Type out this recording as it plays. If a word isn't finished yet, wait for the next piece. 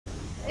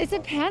It's a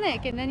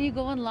panic, and then you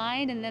go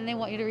online, and then they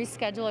want you to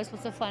reschedule. I was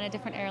supposed to fly on a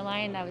different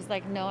airline, and I was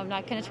like, no, I'm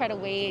not going to try to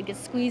wait, get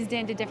squeezed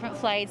into different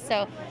flights.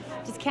 So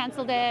just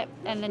canceled it,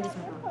 and then just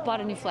bought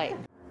a new flight.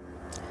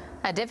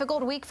 A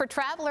difficult week for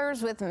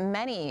travelers, with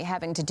many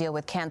having to deal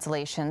with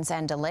cancellations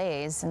and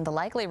delays. And the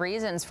likely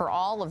reasons for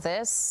all of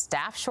this: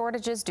 staff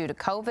shortages due to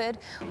COVID,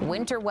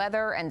 winter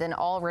weather, and an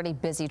already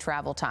busy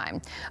travel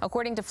time.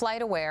 According to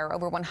FlightAware,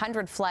 over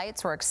 100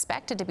 flights were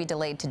expected to be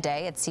delayed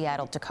today at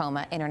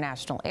Seattle-Tacoma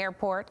International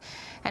Airport,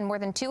 and more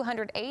than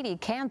 280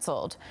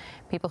 canceled.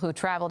 People who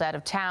traveled out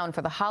of town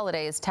for the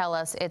holidays tell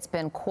us it's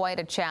been quite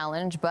a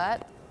challenge,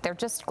 but they're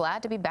just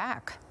glad to be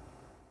back.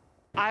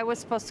 I was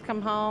supposed to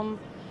come home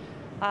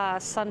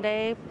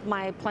Sunday.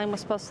 My plane was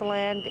supposed to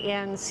land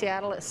in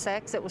Seattle at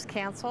 6. It was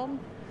canceled.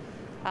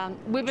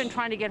 We've been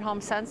trying to get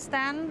home since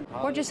then.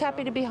 We're just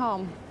happy to be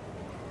home.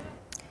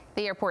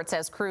 The airport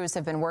says crews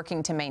have been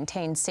working to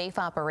maintain safe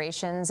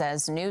operations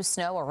as new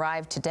snow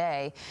arrived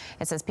today.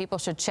 It says people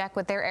should check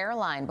with their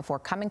airline before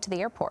coming to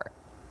the airport.